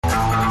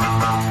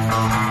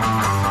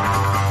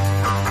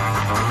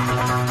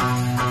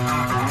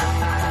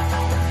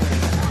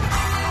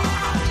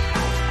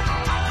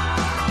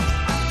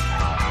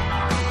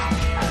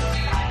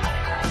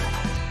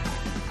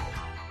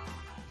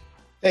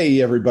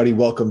Hey, everybody,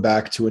 welcome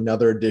back to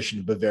another edition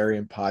of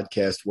Bavarian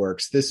Podcast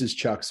Works. This is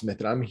Chuck Smith,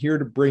 and I'm here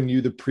to bring you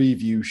the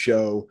preview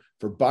show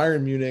for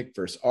Bayern Munich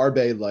versus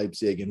RB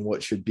Leipzig and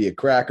what should be a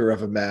cracker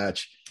of a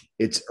match.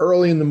 It's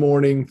early in the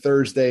morning,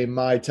 Thursday,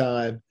 my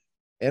time,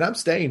 and I'm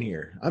staying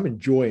here. I'm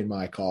enjoying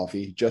my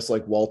coffee, just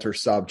like Walter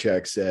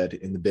Sobchak said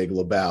in The Big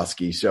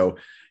Lebowski. So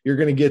you're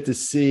going to get to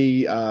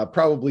see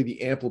probably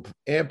the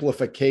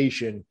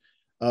amplification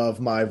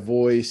of my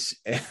voice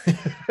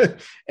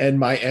and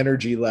my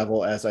energy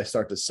level as I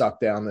start to suck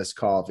down this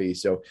coffee.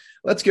 So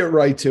let's get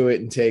right to it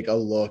and take a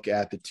look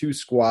at the two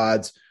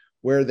squads,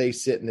 where they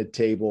sit in the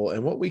table,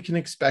 and what we can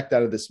expect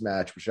out of this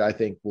match, which I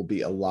think will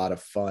be a lot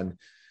of fun.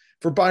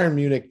 For Bayern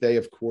Munich, they,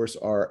 of course,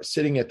 are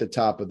sitting at the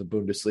top of the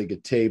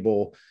Bundesliga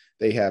table.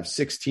 They have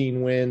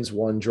 16 wins,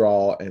 one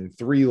draw, and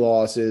three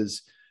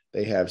losses.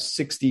 They have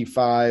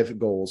 65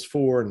 goals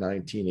for,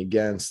 19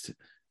 against.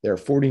 Their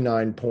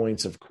 49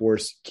 points, of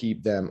course,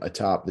 keep them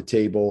atop the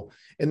table.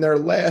 In their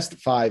last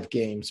five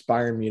games,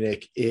 Bayern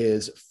Munich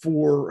has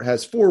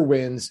four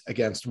wins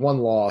against one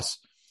loss.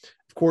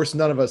 Of course,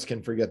 none of us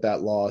can forget that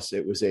loss.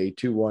 It was a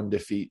 2-1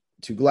 defeat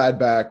to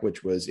Gladbach,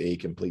 which was a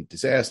complete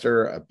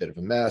disaster, a bit of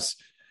a mess.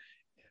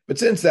 But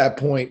since that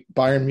point,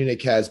 Bayern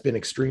Munich has been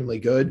extremely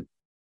good.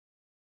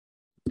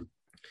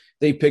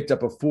 They picked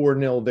up a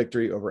 4-0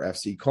 victory over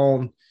FC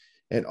Köln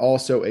and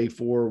also a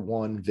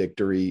 4-1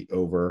 victory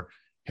over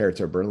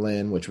Hertha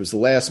Berlin, which was the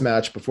last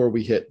match before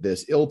we hit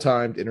this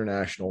ill-timed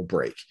international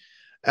break.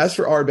 As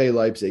for RB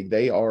Leipzig,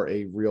 they are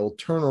a real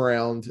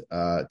turnaround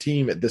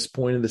team at this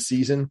point of the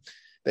season.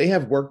 They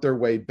have worked their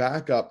way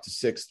back up to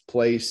sixth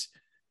place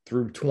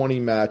through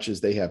 20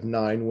 matches. They have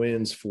 9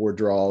 wins, 4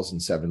 draws,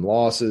 and 7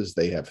 losses.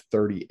 They have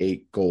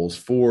 38 goals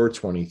for,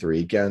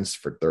 23 against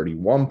for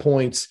 31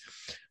 points.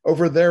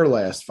 Over their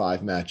last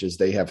 5 matches,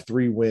 they have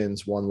 3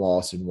 wins, 1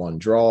 loss, and 1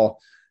 draw.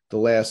 The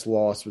last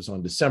loss was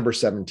on December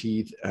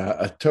 17th,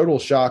 a total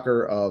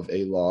shocker of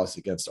a loss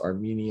against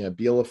Arminia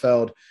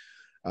Bielefeld.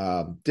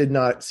 Did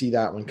not see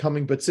that one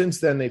coming, but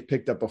since then they've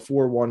picked up a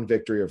 4-1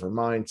 victory over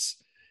Mainz,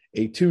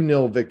 a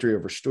 2-0 victory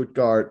over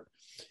Stuttgart,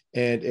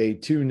 and a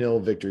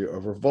 2-0 victory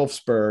over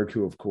Wolfsburg,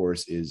 who, of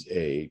course, is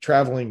a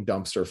traveling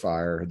dumpster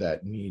fire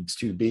that needs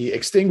to be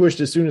extinguished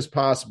as soon as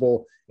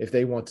possible if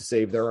they want to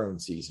save their own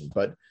season.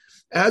 But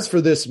as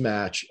for this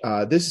match,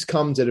 this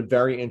comes at a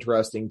very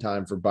interesting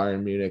time for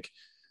Bayern Munich.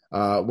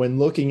 When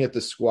looking at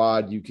the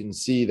squad, you can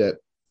see that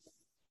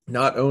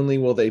not only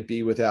will they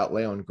be without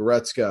Leon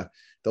Goretzka,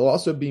 they'll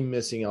also be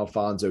missing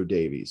Alphonso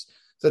Davies.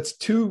 So that's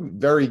 2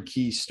 very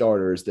key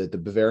starters that the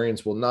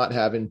Bavarians will not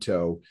have in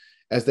tow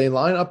as they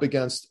line up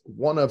against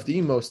one of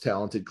the most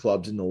talented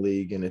clubs in the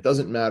league. And it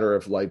doesn't matter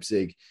if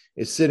Leipzig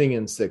is sitting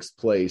in 6th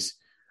place.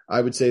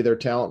 I would say their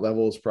talent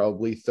level is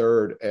probably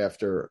 3rd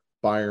after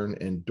Bayern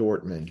and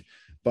Dortmund.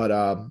 But,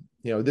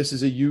 this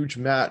is a huge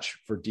match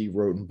for D.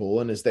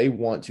 Rotenbullen as they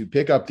want to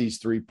pick up these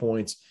 3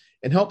 points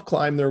and help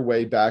climb their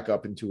way back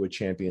up into a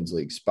Champions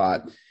League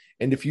spot.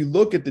 And if you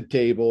look at the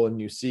table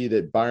and you see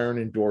that Bayern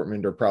and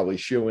Dortmund are probably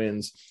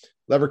shoo-ins,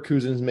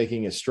 Leverkusen's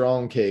making a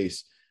strong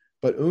case,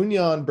 but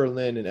Union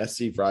Berlin and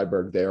SC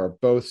Freiburg, they are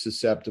both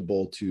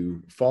susceptible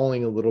to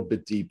falling a little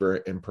bit deeper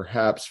and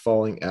perhaps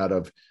falling out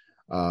of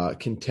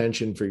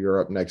contention for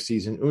Europe next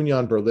season.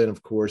 Union Berlin,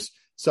 of course,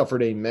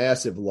 suffered a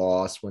massive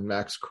loss when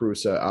Max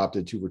Kruse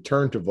opted to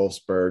return to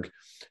Wolfsburg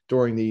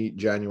during the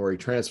January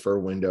transfer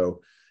window.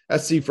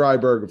 SC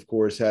Freiburg, of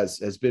course,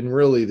 has been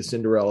really the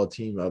Cinderella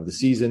team of the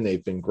season.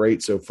 They've been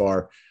great so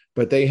far,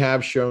 but they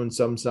have shown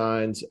some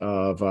signs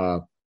of, I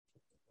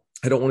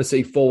don't want to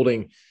say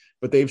folding,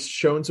 but they've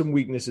shown some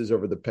weaknesses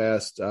over the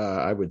past,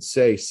 I would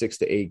say, 6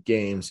 to 8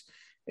 games.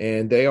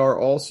 And they are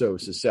also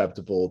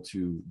susceptible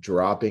to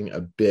dropping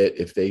a bit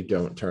if they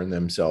don't turn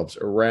themselves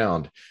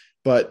around.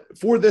 But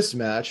for this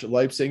match,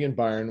 Leipzig and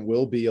Bayern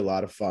will be a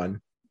lot of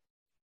fun.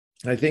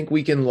 I think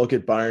we can look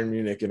at Bayern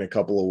Munich in a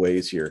couple of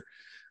ways here.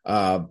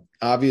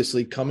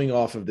 Obviously, coming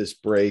off of this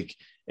break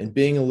and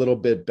being a little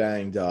bit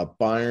banged up,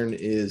 Bayern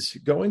is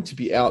going to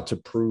be out to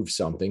prove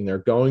something. They're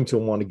going to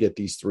want to get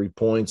these 3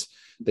 points.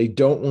 They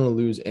don't want to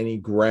lose any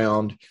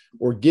ground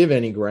or give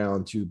any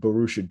ground to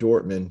Borussia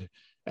Dortmund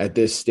at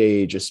this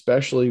stage,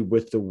 especially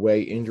with the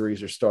way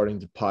injuries are starting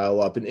to pile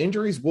up. And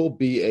injuries will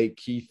be a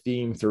key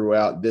theme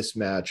throughout this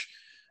match.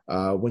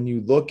 When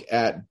you look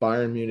at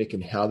Bayern Munich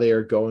and how they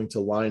are going to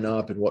line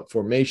up and what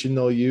formation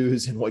they'll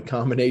use and what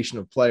combination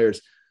of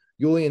players,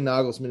 Julian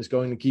Nagelsmann is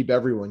going to keep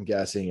everyone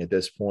guessing at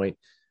this point.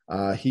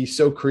 He's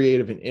so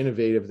creative and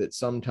innovative that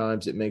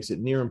sometimes it makes it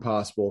near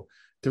impossible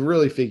to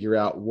really figure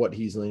out what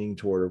he's leaning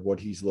toward or what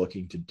he's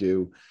looking to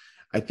do.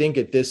 I think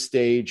at this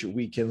stage,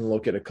 we can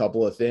look at a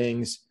couple of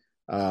things.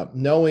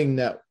 Knowing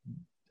that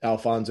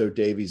Alphonso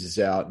Davies is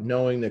out,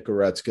 knowing that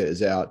Goretzka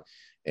is out,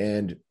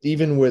 and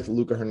even with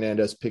Luca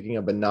Hernandez picking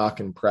up a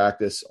knock in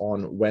practice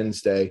on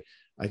Wednesday,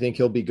 I think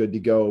he'll be good to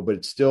go, but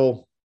it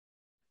still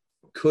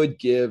could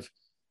give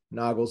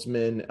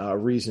Nagelsmann a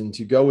reason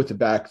to go with the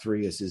back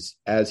 3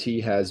 as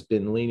he has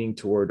been leaning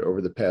toward over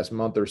the past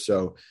month or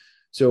so.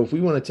 So if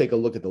we want to take a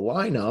look at the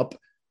lineup,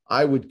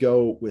 I would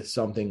go with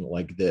something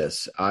like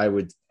this. I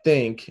would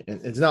think,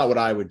 and it's not what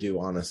I would do,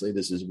 honestly.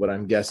 This is what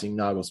I'm guessing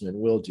Nagelsmann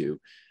will do.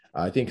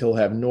 I think he'll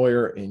have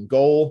Neuer in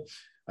goal.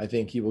 I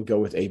think he will go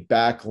with a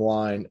back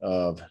line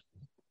of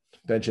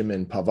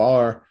Benjamin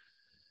Pavard,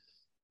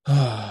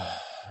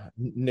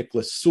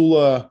 Nicholas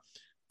Sula,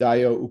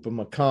 Dayo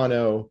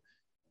Upamecano,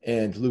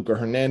 and Luca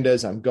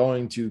Hernandez. I'm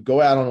going to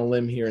go out on a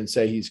limb here and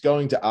say he's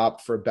going to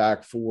opt for a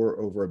back four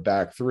over a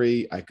back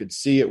three. I could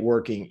see it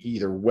working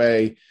either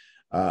way,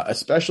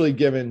 especially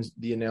given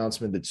the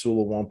announcement that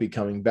Sula won't be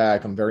coming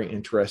back. I'm very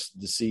interested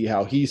to see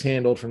how he's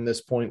handled from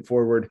this point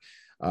forward.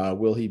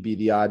 Will he be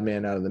the odd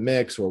man out of the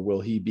mix, or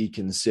will he be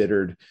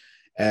considered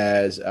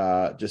as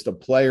just a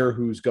player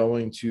who's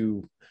going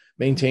to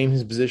maintain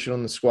his position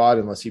on the squad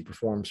unless he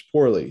performs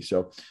poorly?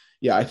 So,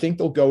 yeah, I think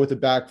they'll go with the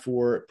back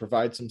four,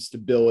 provide some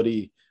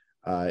stability.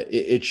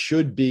 It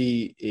should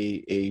be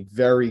a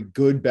very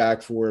good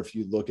back four if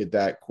you look at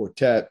that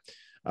quartet.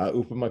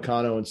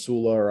 Upamecano and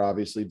Sula are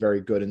obviously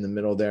very good in the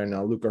middle there.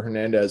 Now, Luca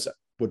Hernandez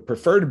would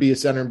prefer to be a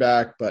center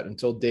back, but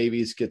until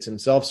Davies gets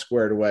himself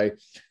squared away,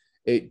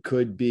 it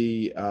could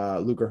be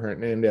Luca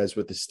Hernandez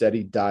with a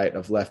steady diet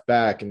of left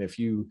back. And if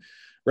you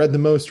read the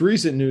most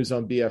recent news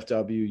on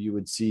BFW, you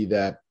would see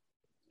that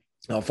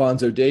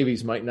Alphonso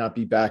Davies might not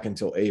be back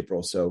until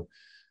April. So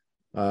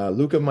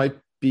Luca might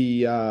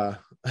be out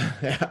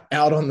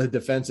on the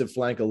defensive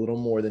flank a little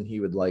more than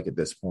he would like at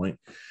this point.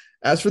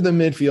 As for the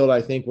midfield,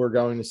 I think we're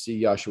going to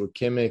see Joshua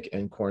Kimmich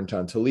and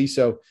Corentin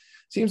Tolisso.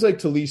 Seems like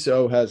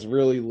Tolisso has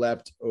really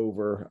leapt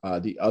over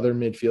the other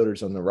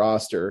midfielders on the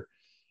roster,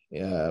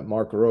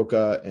 Marc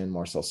Roca and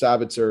Marcel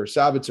Sabitzer.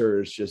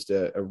 Sabitzer is just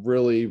a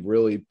really,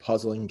 really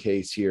puzzling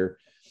case here.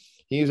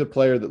 He's a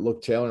player that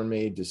looked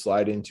tailor-made to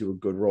slide into a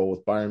good role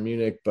with Bayern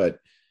Munich, but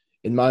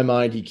in my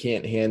mind, he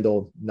can't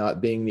handle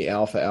not being the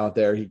alpha out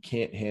there. He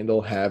can't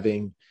handle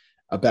having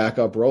a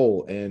backup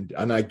role, and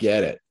I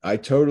get it. I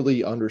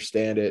totally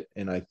understand it,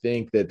 and I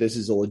think that this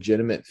is a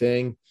legitimate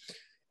thing.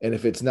 And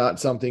if it's not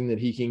something that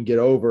he can get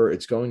over,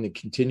 it's going to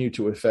continue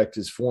to affect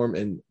his form,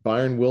 and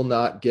Bayern will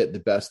not get the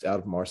best out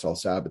of Marcel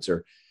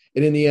Sabitzer.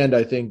 And in the end,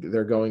 I think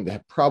they're going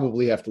to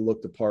probably have to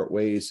look to part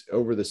ways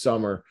over the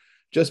summer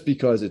just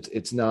because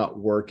it's not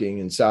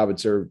working. And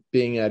Sabitzer,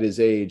 being at his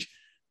age,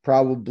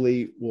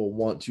 probably will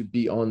want to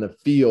be on the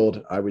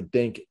field, I would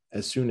think,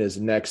 as soon as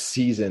next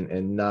season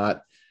and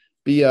not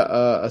be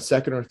a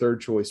second or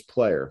third choice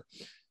player.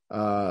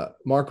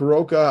 Marc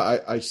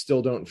Roca, I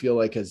still don't feel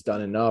like has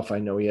done enough. I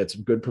know he had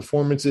some good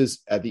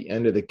performances at the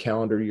end of the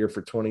calendar year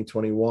for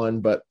 2021,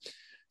 but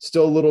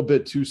still a little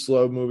bit too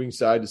slow moving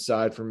side to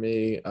side for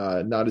me,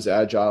 not as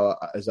agile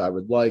as I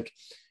would like.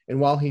 And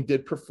while he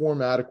did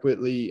perform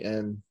adequately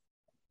and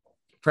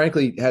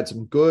frankly had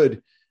some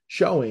good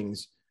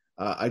showings,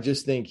 I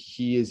just think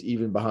he is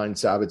even behind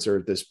Sabitzer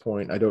at this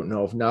point. I don't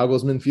know if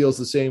Nagelsmann feels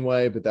the same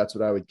way, but that's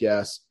what I would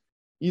guess.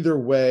 Either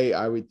way,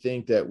 I would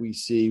think that we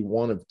see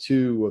one of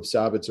two of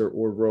Sabitzer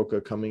or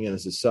Roca coming in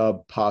as a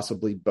sub,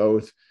 possibly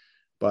both.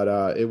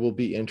 But it will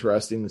be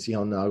interesting to see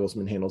how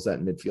Nagelsmann handles that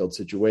midfield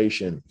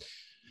situation.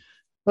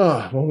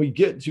 When we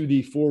get to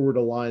the forward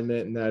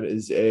alignment, and that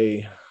is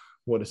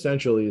what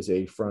essentially is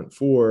a front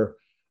four,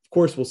 of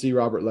course, we'll see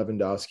Robert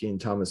Lewandowski and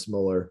Thomas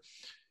Muller.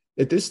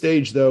 At this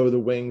stage, though, the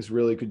wings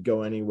really could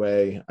go any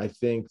way. I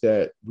think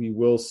that we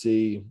will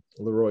see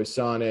Leroy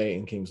Sané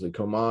and Kingsley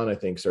Coman. I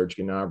think Serge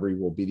Gnabry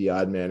will be the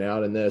odd man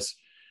out in this.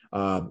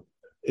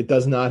 It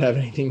does not have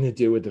anything to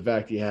do with the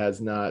fact he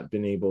has not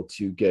been able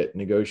to get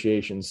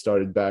negotiations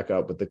started back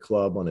up with the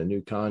club on a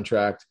new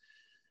contract.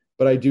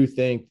 But I do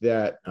think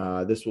that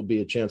this will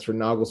be a chance for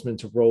Nagelsmann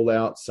to roll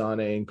out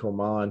Sané and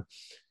Coman,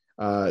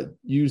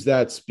 use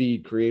that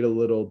speed, create a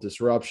little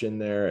disruption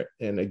there.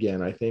 And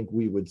again, I think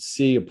we would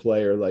see a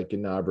player like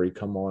Gnabry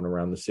come on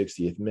around the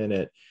 60th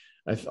minute.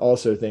 I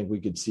also think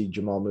we could see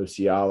Jamal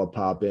Musiala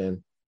pop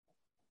in.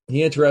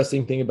 The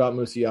interesting thing about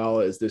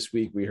Musiala is this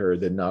week we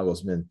heard that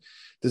Nagelsmann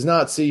does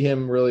not see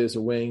him really as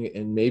a wing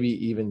and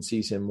maybe even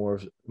sees him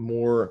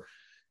more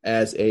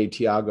as a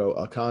Thiago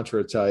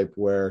Alcantara type,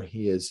 where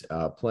he is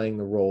playing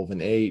the role of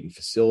an 8 and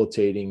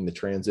facilitating the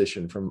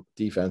transition from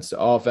defense to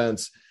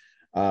offense.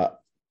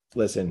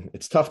 Listen,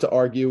 it's tough to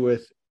argue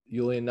with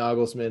Julian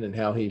Nagelsmann and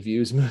how he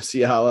views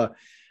Musiala.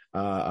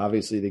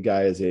 Obviously, the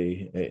guy is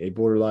a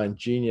borderline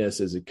genius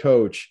as a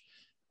coach.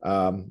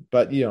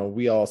 But,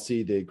 we all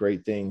see the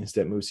great things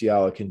that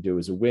Musiala can do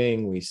as a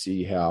wing. We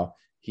see how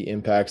he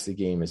impacts the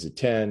game as a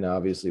 10.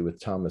 Obviously,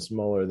 with Thomas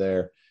Muller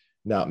there,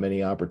 not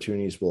many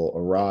opportunities will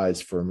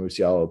arise for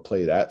Musiala to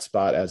play that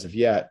spot as of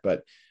yet.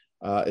 But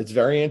it's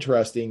very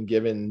interesting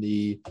given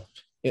the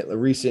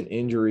recent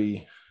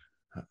injury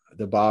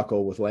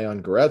debacle with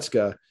Leon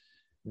Goretzka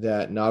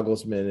that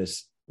Nagelsmann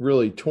is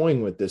really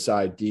toying with this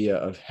idea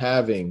of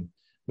having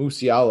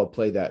Musiala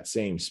play that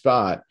same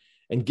spot.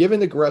 And given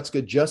that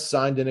Goretzka just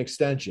signed an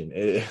extension,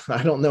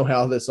 I don't know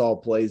how this all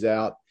plays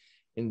out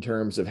in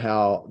terms of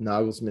how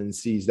Nagelsmann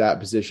sees that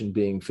position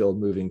being filled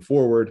moving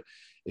forward,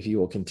 if he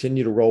will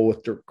continue to roll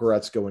with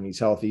Goretzka when he's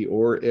healthy,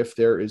 or if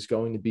there is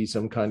going to be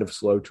some kind of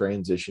slow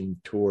transition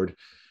toward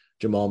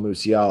Jamal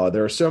Musiala.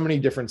 There are so many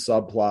different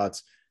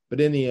subplots, but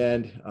in the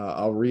end,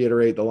 I'll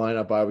reiterate the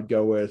lineup I would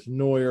go with: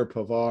 Neuer,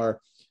 Pavard,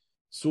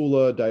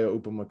 Sula,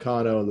 Dayot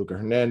Upamecano, Luca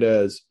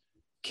Hernandez,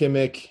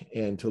 Kimmich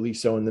and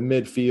Tolisso in the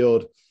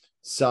midfield,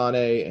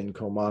 Sane and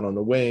Coman on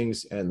the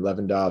wings, and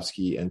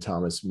Lewandowski and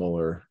Thomas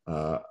Muller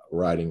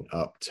riding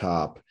up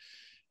top.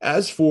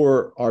 As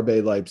for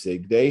RB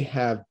Leipzig, they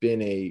have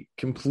been a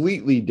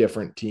completely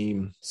different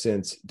team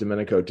since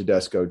Domenico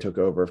Tedesco took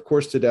over. Of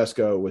course,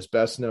 Tedesco was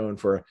best known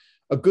for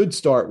a good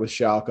start with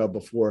Schalke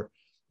before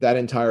that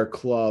entire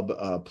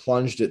club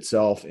plunged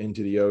itself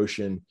into the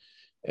ocean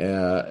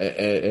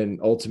and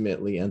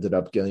ultimately ended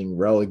up getting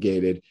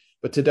relegated.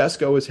 But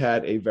Tedesco has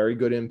had a very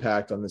good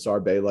impact on this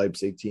RB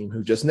Leipzig team,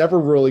 who just never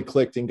really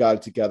clicked and got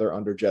it together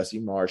under Jesse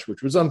Marsch,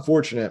 which was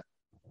unfortunate.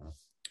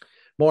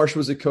 Marsch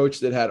was a coach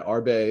that had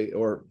RB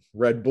or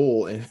Red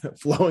Bull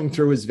flowing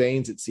through his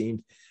veins, it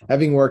seemed,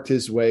 having worked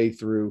his way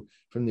through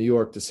from New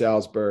York to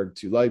Salzburg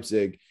to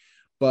Leipzig.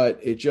 But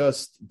it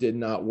just did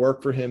not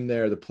work for him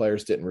there. The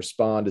players didn't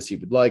respond as he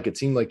would like. It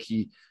seemed like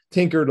he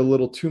tinkered a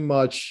little too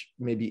much,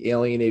 maybe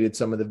alienated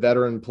some of the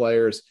veteran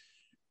players,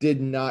 did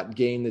not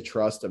gain the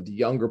trust of the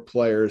younger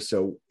players.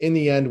 So in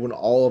the end, when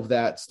all of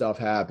that stuff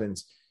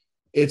happens,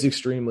 it's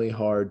extremely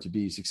hard to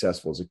be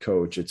successful as a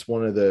coach. It's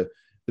one of the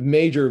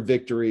major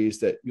victories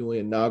that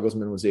Julian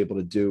Nagelsmann was able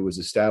to do was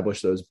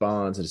establish those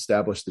bonds and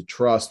establish the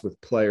trust with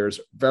players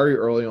very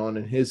early on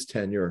in his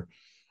tenure.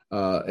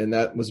 And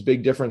that was a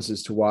big difference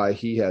as to why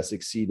he has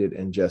succeeded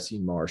and Jesse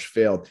Marsch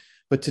failed.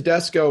 But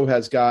Tedesco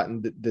has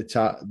gotten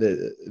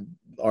the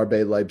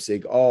RB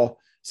Leipzig all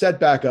set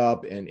back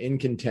up and in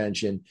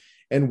contention.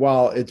 And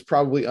while it's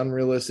probably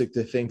unrealistic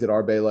to think that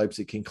RB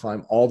Leipzig can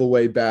climb all the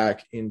way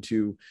back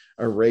into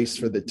a race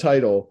for the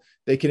title,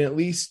 they can at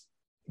least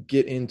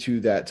get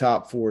into that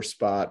top 4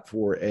 spot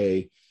for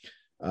a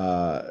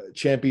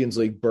Champions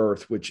League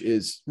berth, which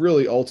is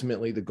really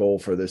ultimately the goal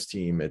for this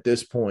team at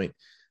this point.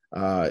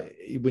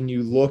 When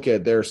you look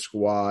at their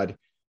squad,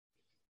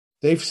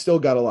 they've still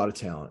got a lot of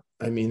talent.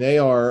 I mean, they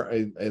are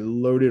a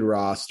loaded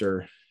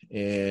roster.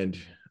 And,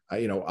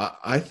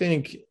 I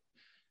think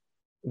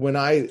when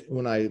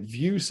I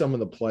view some of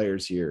the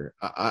players here,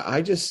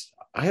 I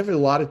have a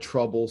lot of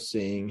trouble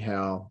seeing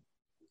how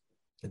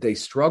they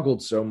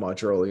struggled so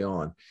much early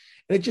on.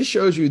 And it just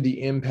shows you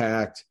the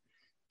impact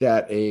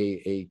that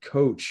a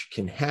coach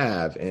can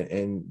have.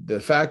 And the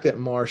fact that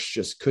Marsch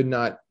just could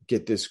not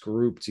get this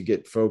group to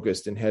get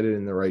focused and headed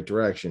in the right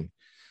direction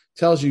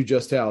tells you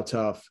just how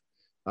tough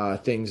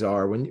things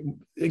are.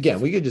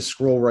 Again, we could just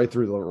scroll right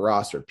through the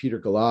roster. Peter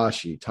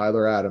Galashi,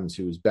 Tyler Adams,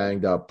 who is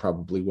banged up,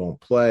 probably won't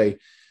play.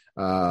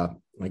 I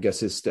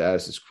guess his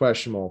status is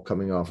questionable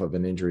coming off of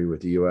an injury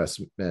with the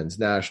U.S. men's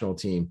national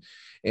team.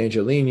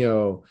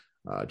 Angelino,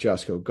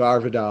 Josko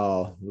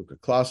Garvidal, Luca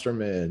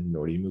Klosterman,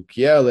 Nordi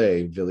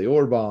Mukiele, Willi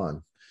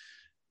Orban,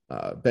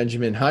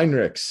 Benjamin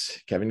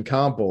Heinrichs, Kevin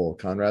Campbell,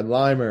 Konrad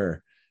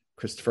Leimer,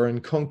 Christopher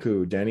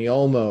Nkunku, Danny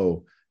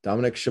Olmo,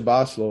 Dominic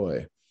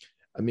Szoboszlai,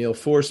 Emil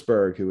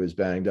Forsberg, who is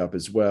banged up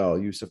as well,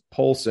 Yusuf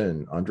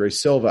Poulsen, Andre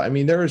Silva. I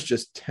mean, there is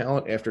just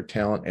talent after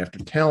talent after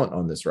talent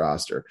on this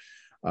roster.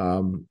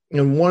 And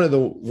one of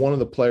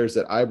the players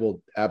that I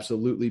will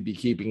absolutely be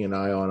keeping an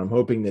eye on, I'm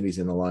hoping that he's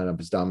in the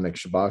lineup, is Dominic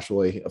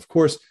Szoboszlai. Of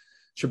course,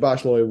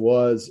 Szoboszlai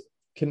was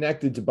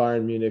connected to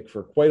Bayern Munich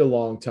for quite a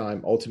long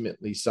time,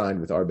 ultimately signed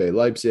with RB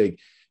Leipzig,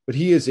 but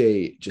he is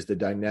just a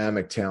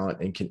dynamic talent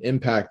and can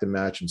impact the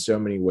match in so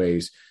many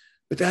ways.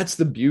 But that's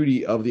the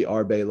beauty of the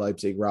RB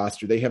Leipzig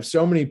roster. They have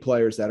so many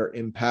players that are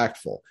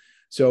impactful.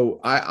 So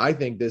I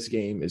think this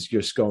game is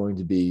just going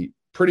to be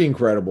pretty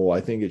incredible. I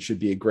think it should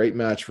be a great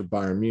match for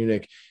Bayern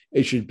Munich.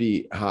 It should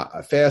be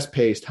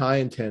fast-paced, high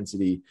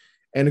intensity,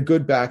 and a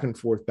good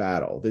back-and-forth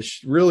battle.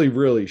 This really,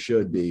 really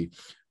should be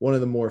one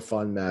of the more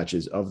fun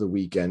matches of the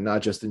weekend,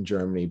 not just in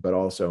Germany, but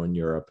also in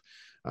Europe.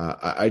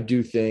 I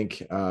do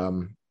think,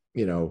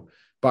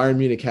 Bayern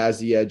Munich has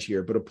the edge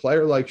here, but a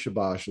player like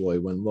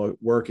Szoboszlai, when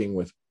working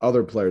with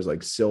other players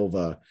like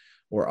Silva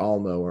or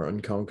Almo or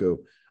Nkunku,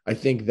 I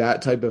think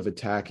that type of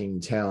attacking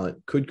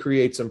talent could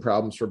create some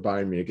problems for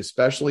Bayern Munich,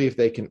 especially if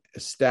they can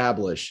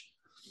establish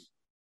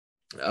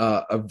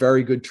a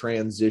very good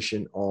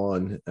transition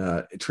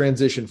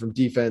from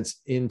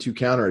defense into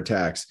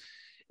counterattacks.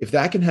 If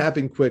that can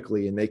happen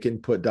quickly and they can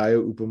put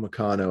Dayot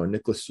Upamecano and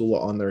Niklas Sula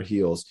on their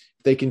heels,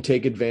 if they can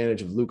take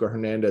advantage of Luca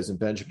Hernandez and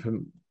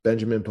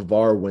Benjamin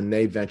Pavard when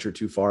they venture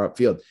too far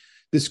upfield,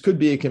 this could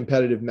be a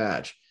competitive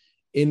match.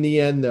 In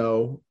the end,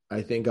 though,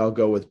 I think I'll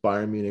go with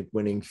Bayern Munich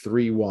winning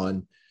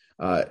 3-1.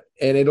 And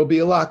it'll be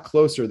a lot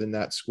closer than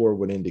that score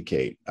would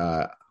indicate.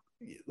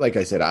 Like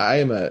I said, I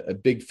am a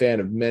big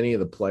fan of many of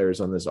the players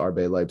on this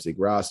RB Leipzig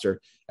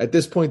roster. At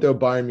this point, though,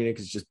 Bayern Munich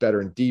is just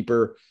better and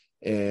deeper.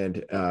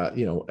 And,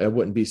 I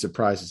wouldn't be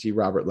surprised to see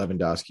Robert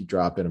Lewandowski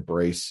drop in a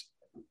brace.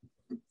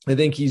 I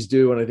think he's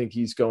due, and I think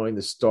he's going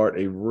to start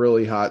a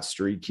really hot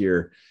streak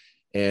here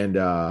and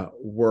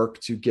work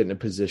to get in a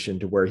position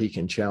to where he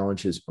can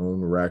challenge his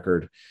own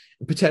record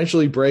and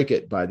potentially break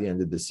it by the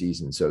end of the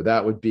season. So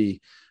that would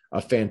be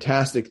a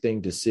fantastic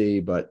thing to see.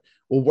 But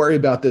we'll worry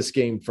about this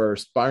game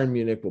first. Bayern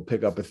Munich will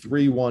pick up a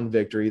 3-1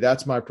 victory.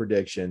 That's my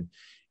prediction.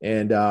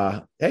 And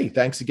hey,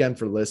 thanks again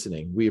for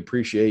listening. We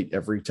appreciate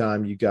every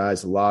time you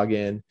guys log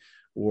in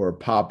or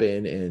pop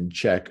in and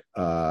check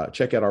out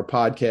our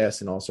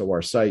podcast and also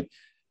our site.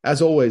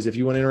 As always, if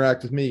you want to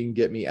interact with me, you can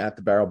get me at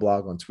the Barrel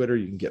Blog on Twitter.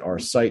 You can get our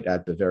site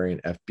at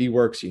Bavarian FB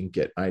Works. You can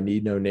get I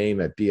Need No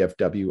Name at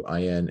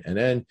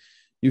BFWINNN.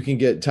 You can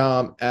get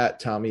Tom at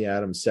Tommy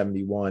Adams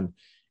 71,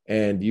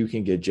 and you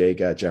can get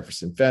Jake at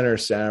Jefferson Fenner.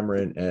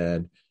 Samarin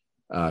and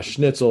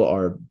Schnitzel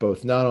are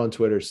both not on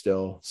Twitter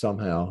still.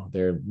 Somehow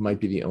there might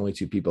be the only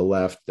two people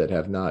left that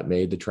have not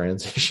made the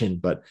transition,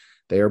 but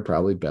they are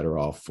probably better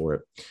off for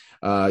it.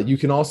 You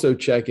can also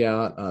check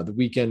out the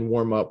weekend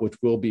warm-up, which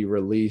will be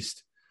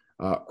released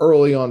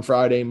early on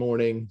Friday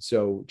morning.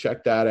 So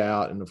check that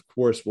out. And of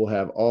course, we'll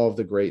have all of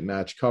the great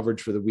match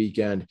coverage for the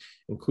weekend,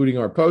 including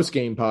our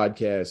post-game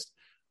podcast,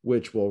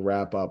 which will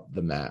wrap up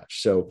the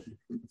match. So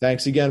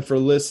thanks again for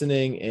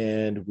listening,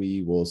 and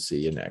we will see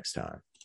you next time.